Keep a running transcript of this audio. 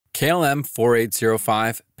KLM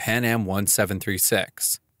 4805 Pan Am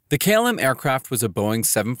 1736. The KLM aircraft was a Boeing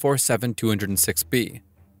 747-206B.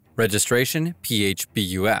 Registration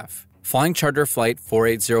PHBUF. Flying charter flight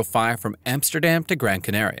 4805 from Amsterdam to Gran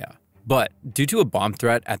Canaria. But due to a bomb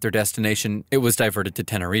threat at their destination, it was diverted to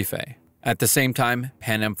Tenerife. At the same time,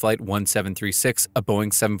 Pan Am Flight 1736, a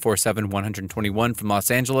Boeing 747-121 from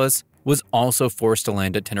Los Angeles, was also forced to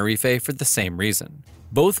land at Tenerife for the same reason.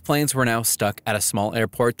 Both planes were now stuck at a small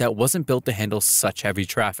airport that wasn't built to handle such heavy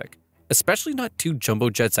traffic, especially not two jumbo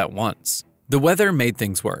jets at once. The weather made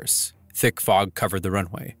things worse. Thick fog covered the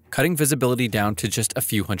runway, cutting visibility down to just a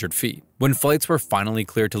few hundred feet. When flights were finally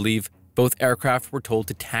cleared to leave, both aircraft were told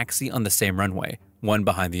to taxi on the same runway, one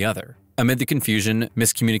behind the other. Amid the confusion,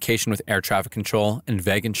 miscommunication with air traffic control, and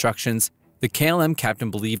vague instructions, the KLM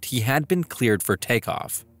captain believed he had been cleared for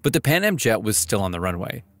takeoff. But the Pan Am jet was still on the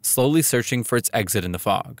runway, slowly searching for its exit in the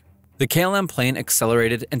fog. The KLM plane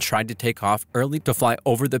accelerated and tried to take off early to fly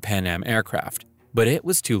over the Pan Am aircraft, but it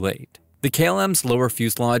was too late. The KLM's lower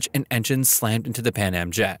fuselage and engines slammed into the Pan Am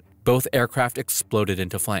jet. Both aircraft exploded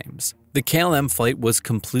into flames. The KLM flight was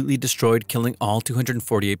completely destroyed, killing all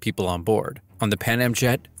 248 people on board. On the Pan Am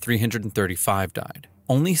jet, 335 died.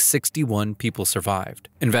 Only 61 people survived.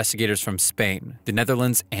 Investigators from Spain, the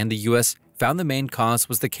Netherlands, and the US found the main cause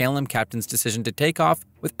was the KLM captain's decision to take off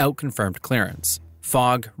without confirmed clearance.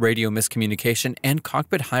 Fog, radio miscommunication, and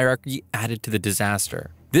cockpit hierarchy added to the disaster.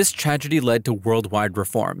 This tragedy led to worldwide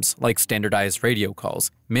reforms like standardized radio calls,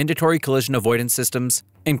 mandatory collision avoidance systems,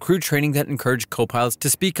 and crew training that encouraged co-pilots to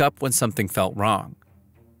speak up when something felt wrong.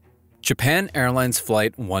 Japan Airlines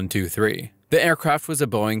Flight 123. The aircraft was a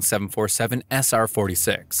Boeing 747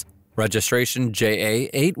 SR-46, registration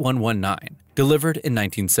JA8119, delivered in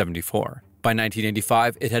 1974. By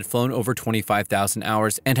 1985, it had flown over 25,000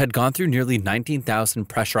 hours and had gone through nearly 19,000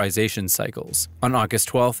 pressurization cycles. On August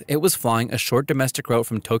 12th, it was flying a short domestic route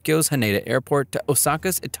from Tokyo's Haneda Airport to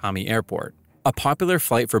Osaka's Itami Airport, a popular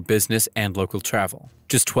flight for business and local travel.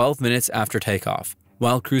 Just 12 minutes after takeoff,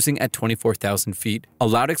 while cruising at 24,000 feet, a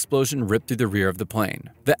loud explosion ripped through the rear of the plane.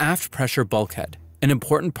 The aft pressure bulkhead, an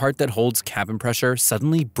important part that holds cabin pressure,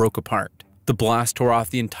 suddenly broke apart. The blast tore off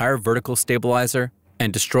the entire vertical stabilizer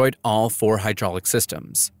and destroyed all 4 hydraulic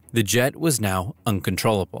systems. The jet was now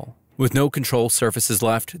uncontrollable. With no control surfaces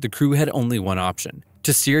left, the crew had only one option: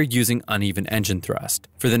 to steer using uneven engine thrust.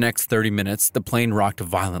 For the next 30 minutes, the plane rocked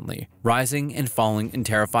violently, rising and falling in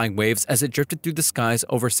terrifying waves as it drifted through the skies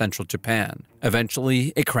over central Japan.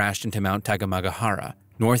 Eventually, it crashed into Mount Tagamagahara,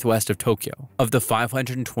 northwest of Tokyo. Of the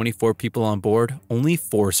 524 people on board, only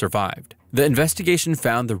 4 survived. The investigation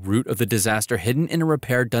found the root of the disaster hidden in a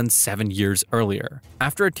repair done 7 years earlier.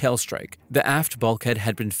 After a tail strike, the aft bulkhead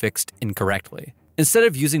had been fixed incorrectly. Instead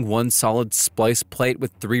of using one solid splice plate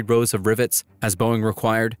with 3 rows of rivets, as Boeing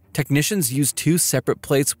required, technicians used 2 separate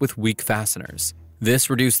plates with weak fasteners. This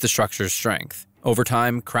reduced the structure's strength. Over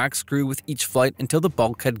time, cracks grew with each flight until the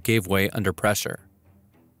bulkhead gave way under pressure.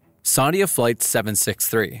 Saudia Flight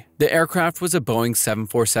 763. The aircraft was a Boeing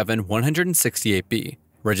 747-168B,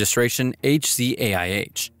 registration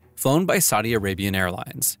HCAIH, flown by Saudi Arabian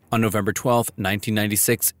Airlines. On November 12,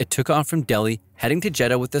 1996, it took off from Delhi, heading to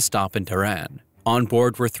Jeddah with a stop in Tehran. On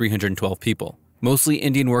board were 312 people, mostly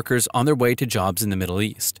Indian workers on their way to jobs in the Middle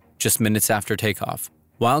East. Just minutes after takeoff,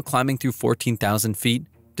 while climbing through 14,000 feet,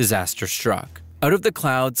 disaster struck. Out of the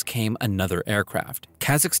clouds came another aircraft,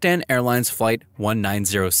 Kazakhstan Airlines Flight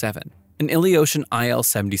 1907, an Ilyushin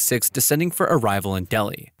IL-76 descending for arrival in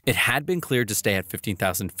Delhi. It had been cleared to stay at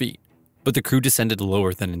 15,000 feet, but the crew descended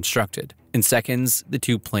lower than instructed. In seconds, the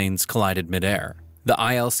 2 planes collided midair. The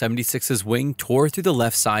IL-76's wing tore through the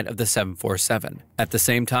left side of the 747. At the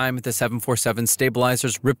same time, the 747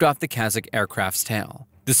 stabilizers ripped off the Kazakh aircraft's tail.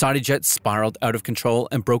 The Saudi jet spiraled out of control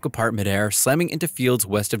and broke apart midair, slamming into fields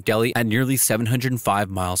west of Delhi at nearly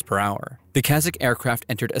 705 miles per hour. The Kazakh aircraft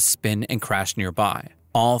entered a spin and crashed nearby.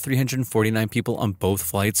 All 349 people on both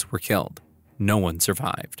flights were killed. No one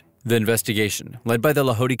survived. The investigation, led by the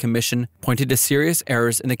Lahodi Commission, pointed to serious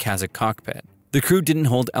errors in the Kazakh cockpit. The crew didn't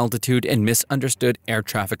hold altitude and misunderstood air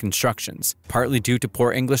traffic instructions, partly due to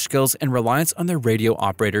poor English skills and reliance on their radio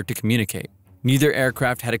operator to communicate. Neither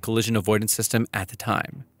aircraft had a collision avoidance system at the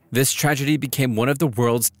time. This tragedy became one of the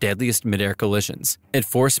world's deadliest mid-air collisions. It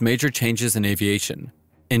forced major changes in aviation.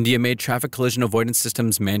 India made traffic collision avoidance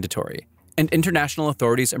systems mandatory, and international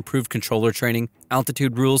authorities improved controller training,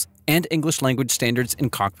 altitude rules, and English language standards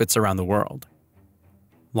in cockpits around the world.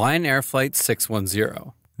 Lion Air Flight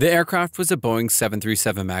 610. The aircraft was a Boeing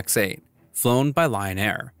 737 MAX 8, flown by Lion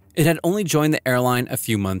Air. It had only joined the airline a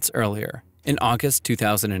few months earlier, in August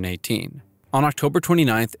 2018. On October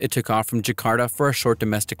 29th, it took off from Jakarta for a short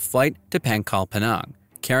domestic flight to Pangkal Pinang,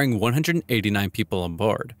 carrying 189 people on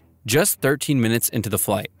board. Just 13 minutes into the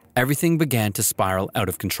flight, everything began to spiral out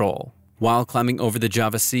of control. While climbing over the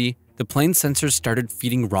Java Sea, the plane's sensors started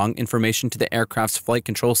feeding wrong information to the aircraft's flight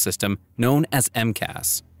control system known as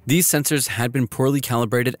MCAS. These sensors had been poorly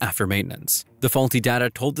calibrated after maintenance. The faulty data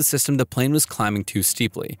told the system the plane was climbing too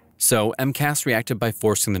steeply, so MCAS reacted by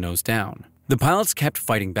forcing the nose down. The pilots kept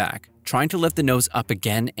fighting back, trying to lift the nose up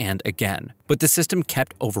again and again, but the system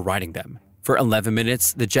kept overriding them. For 11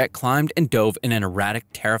 minutes, the jet climbed and dove in an erratic,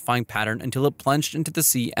 terrifying pattern until it plunged into the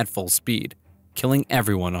sea at full speed, killing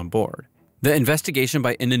everyone on board. The investigation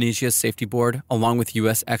by Indonesia's safety board, along with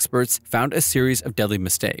US experts, found a series of deadly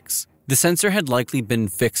mistakes. The sensor had likely been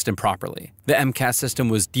fixed improperly. The MCAS system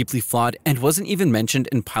was deeply flawed and wasn't even mentioned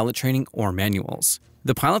in pilot training or manuals.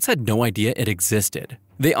 The pilots had no idea it existed.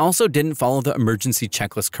 They also didn't follow the emergency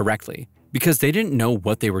checklist correctly, because they didn't know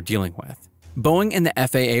what they were dealing with. Boeing and the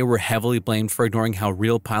FAA were heavily blamed for ignoring how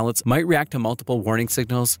real pilots might react to multiple warning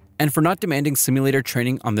signals and for not demanding simulator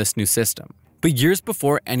training on this new system. But years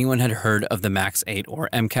before anyone had heard of the MAX 8 or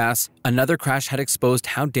MCAS, another crash had exposed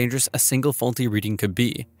how dangerous a single faulty reading could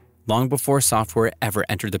be, long before software ever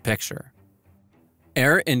entered the picture.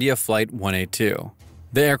 Air India Flight 182.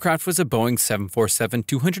 The aircraft was a Boeing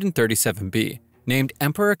 747-237B, named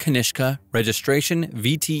Emperor Kanishka, registration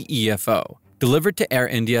VTEFO, delivered to Air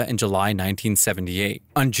India in July 1978.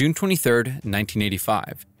 On June 23,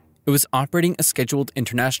 1985, it was operating a scheduled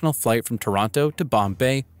international flight from Toronto to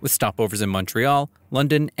Bombay with stopovers in Montreal,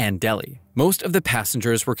 London, and Delhi. Most of the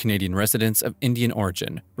passengers were Canadian residents of Indian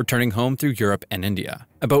origin, returning home through Europe and India.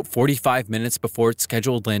 About 45 minutes before its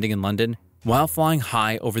scheduled landing in London, while flying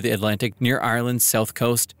high over the Atlantic near Ireland's south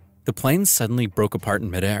coast, the plane suddenly broke apart in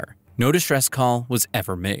midair. No distress call was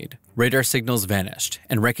ever made. Radar signals vanished,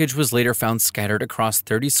 and wreckage was later found scattered across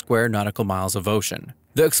 30 square nautical miles of ocean.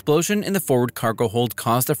 The explosion in the forward cargo hold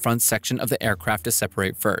caused the front section of the aircraft to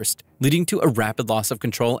separate first, leading to a rapid loss of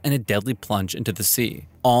control and a deadly plunge into the sea.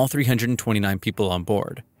 All 329 people on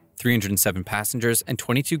board, 307 passengers and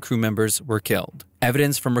 22 crew members were killed.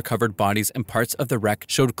 Evidence from recovered bodies and parts of the wreck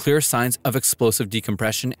showed clear signs of explosive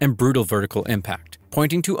decompression and brutal vertical impact,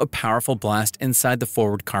 pointing to a powerful blast inside the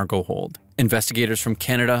forward cargo hold. Investigators from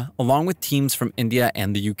Canada, along with teams from India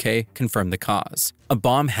and the UK, confirmed the cause. A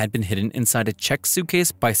bomb had been hidden inside a checked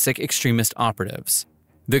suitcase by Sikh extremist operatives.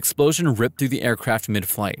 The explosion ripped through the aircraft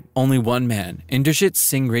mid-flight. Only one man, Inderjit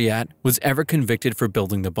Singh Rayat, was ever convicted for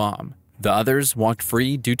building the bomb. The others walked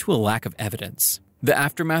free due to a lack of evidence. The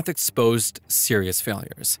aftermath exposed serious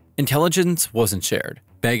failures. Intelligence wasn't shared.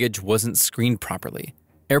 Baggage wasn't screened properly.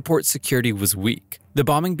 Airport security was weak. The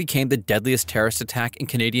bombing became the deadliest terrorist attack in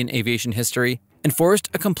Canadian aviation history and forced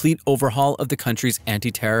a complete overhaul of the country's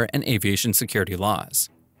anti-terror and aviation security laws.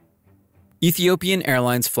 Ethiopian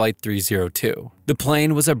Airlines Flight 302. The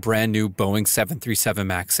plane was a brand new Boeing 737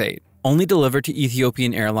 MAX 8, only delivered to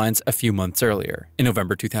Ethiopian Airlines a few months earlier, in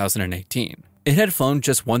November 2018. It had flown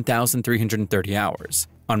just 1,330 hours.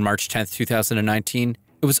 On March 10, 2019,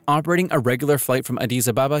 it was operating a regular flight from Addis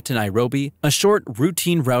Ababa to Nairobi, a short,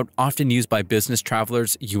 routine route often used by business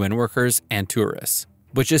travelers, UN workers, and tourists.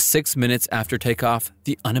 But just 6 minutes after takeoff,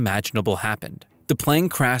 the unimaginable happened. The plane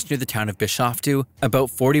crashed near the town of Bishoftu,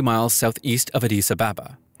 about 40 miles southeast of Addis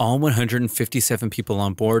Ababa. All 157 people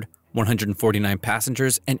on board, 149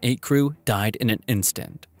 passengers, and 8 crew died in an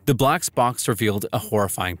instant. The black box revealed a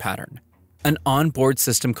horrifying pattern. An onboard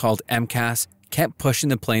system called MCAS kept pushing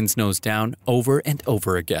the plane's nose down over and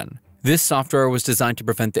over again. This software was designed to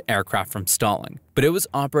prevent the aircraft from stalling, but it was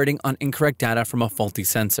operating on incorrect data from a faulty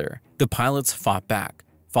sensor. The pilots fought back,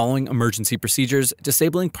 following emergency procedures,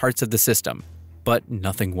 disabling parts of the system, but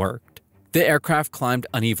nothing worked. The aircraft climbed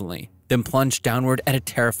unevenly, then plunged downward at a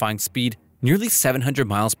terrifying speed, nearly 700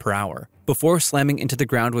 miles per hour, before slamming into the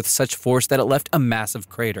ground with such force that it left a massive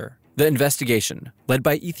crater. The investigation, led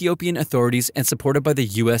by Ethiopian authorities and supported by the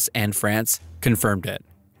US and France, confirmed it.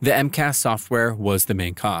 The MCAS software was the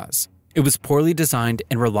main cause. It was poorly designed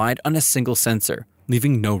and relied on a single sensor,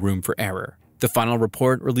 leaving no room for error. The final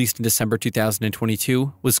report, released in December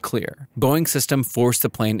 2022, was clear. Boeing's system forced the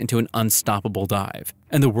plane into an unstoppable dive,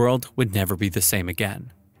 and the world would never be the same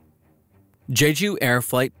again. Jeju Air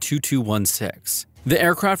Flight 2216. The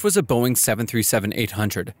aircraft was a Boeing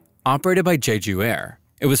 737-800, operated by Jeju Air.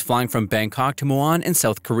 It was flying from Bangkok to Muan in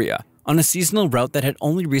South Korea, on a seasonal route that had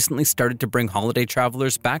only recently started to bring holiday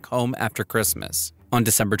travelers back home after Christmas. On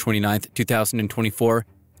December 29, 2024,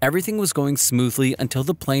 everything was going smoothly until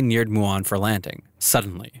the plane neared Muan for landing.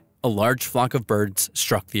 Suddenly, a large flock of birds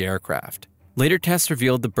struck the aircraft. Later tests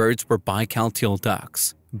revealed the birds were bicalteal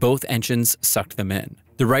ducks. Both engines sucked them in.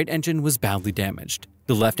 The right engine was badly damaged.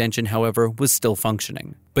 The left engine, however, was still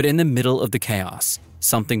functioning. But in the middle of the chaos,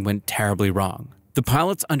 something went terribly wrong. The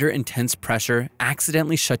pilots, under intense pressure,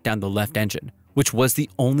 accidentally shut down the left engine, which was the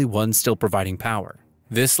only one still providing power.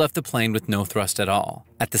 This left the plane with no thrust at all.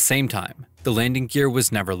 At the same time, the landing gear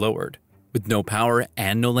was never lowered. With no power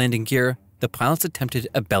and no landing gear, the pilots attempted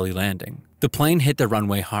a belly landing. The plane hit the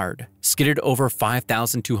runway hard, skidded over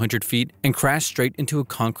 5,200 feet, and crashed straight into a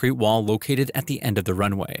concrete wall located at the end of the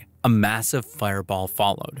runway. A massive fireball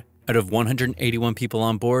followed. Out of 181 people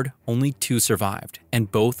on board, only 2 survived,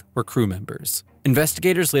 and both were crew members.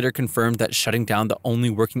 Investigators later confirmed that shutting down the only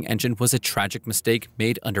working engine was a tragic mistake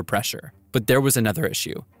made under pressure. But there was another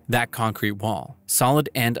issue. That concrete wall, solid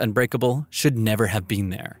and unbreakable, should never have been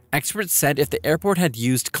there. Experts said if the airport had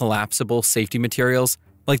used collapsible safety materials,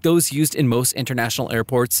 like those used in most international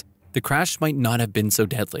airports, the crash might not have been so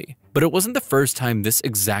deadly. But it wasn't the first time this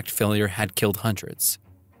exact failure had killed hundreds.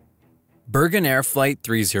 Bergen Air Flight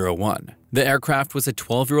 301. The aircraft was a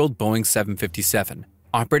 12-year-old Boeing 757,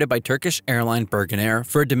 operated by Turkish airline Bergen Air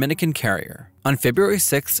for a Dominican carrier. On February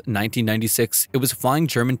 6, 1996, it was flying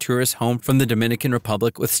German tourists home from the Dominican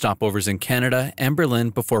Republic with stopovers in Canada and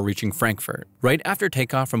Berlin before reaching Frankfurt. Right after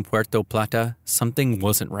takeoff from Puerto Plata, something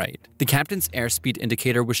wasn't right. The captain's airspeed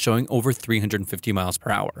indicator was showing over 350 miles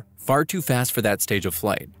per hour, far too fast for that stage of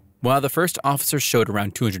flight, while the first officer showed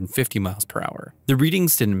around 250 miles per hour. The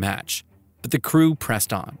readings didn't match, but the crew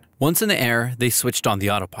pressed on. Once in the air, they switched on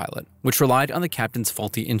the autopilot, which relied on the captain's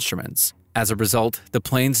faulty instruments. As a result, the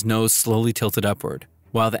plane's nose slowly tilted upward,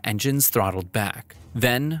 while the engines throttled back.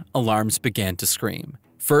 Then, alarms began to scream.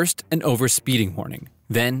 First, an overspeeding warning,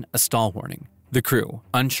 then a stall warning. The crew,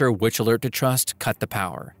 unsure which alert to trust, cut the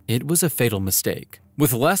power. It was a fatal mistake.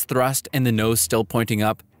 With less thrust and the nose still pointing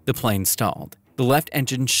up, the plane stalled. The left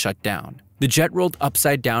engine shut down. The jet rolled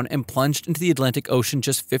upside down and plunged into the Atlantic Ocean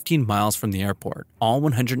just 15 miles from the airport. All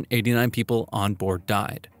 189 people on board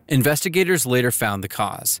died. Investigators later found the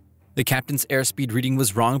cause. The captain's airspeed reading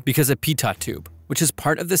was wrong because a pitot tube, which is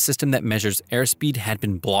part of the system that measures airspeed, had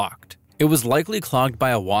been blocked. It was likely clogged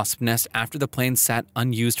by a wasp nest after the plane sat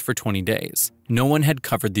unused for 20 days. No one had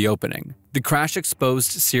covered the opening. The crash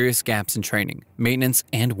exposed serious gaps in training, maintenance,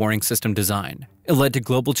 and warning system design. It led to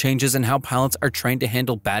global changes in how pilots are trained to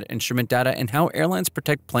handle bad instrument data and how airlines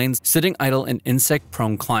protect planes sitting idle in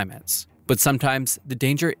insect-prone climates. But sometimes, the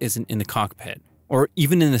danger isn't in the cockpit, or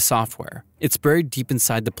even in the software. It's buried deep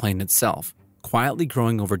inside the plane itself, quietly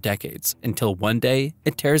growing over decades, until one day,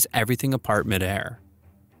 it tears everything apart midair.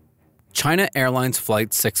 China Airlines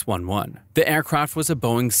Flight 611. The aircraft was a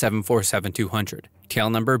Boeing 747-200, tail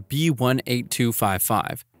number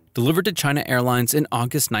B18255, delivered to China Airlines in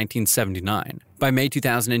August 1979. By May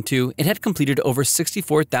 2002, it had completed over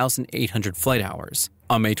 64,800 flight hours.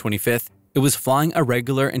 On May 25th, it was flying a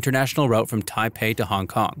regular international route from Taipei to Hong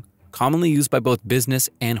Kong, commonly used by both business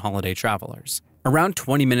and holiday travelers. Around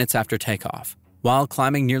 20 minutes after takeoff, while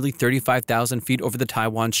climbing nearly 35,000 feet over the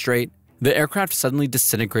Taiwan Strait, the aircraft suddenly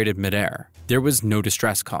disintegrated midair. There was no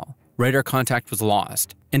distress call. Radar contact was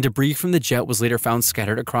lost, and debris from the jet was later found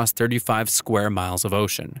scattered across 35 square miles of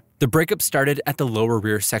ocean. The breakup started at the lower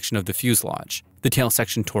rear section of the fuselage. The tail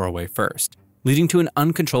section tore away first, leading to an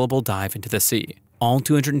uncontrollable dive into the sea. All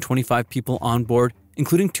 225 people on board,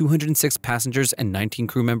 including 206 passengers and 19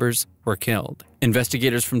 crew members, were killed.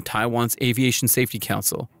 Investigators from Taiwan's Aviation Safety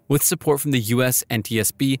Council, with support from the US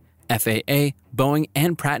NTSB, FAA, Boeing,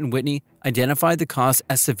 and Pratt & Whitney, identified the cause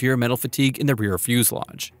as severe metal fatigue in the rear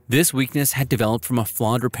fuselage. This weakness had developed from a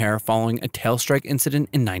flawed repair following a tail strike incident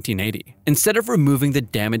in 1980. Instead of removing the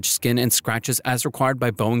damaged skin and scratches as required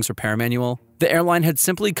by Boeing's repair manual, the airline had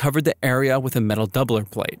simply covered the area with a metal doubler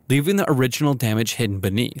plate, leaving the original damage hidden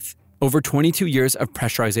beneath. Over 22 years of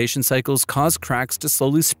pressurization cycles caused cracks to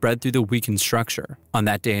slowly spread through the weakened structure. On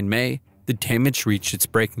that day in May, the damage reached its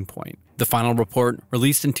breaking point. The final report,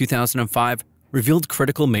 released in 2005, revealed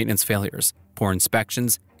critical maintenance failures, poor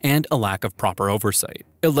inspections, and a lack of proper oversight.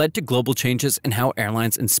 It led to global changes in how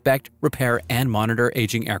airlines inspect, repair, and monitor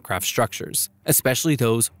aging aircraft structures, especially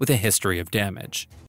those with a history of damage.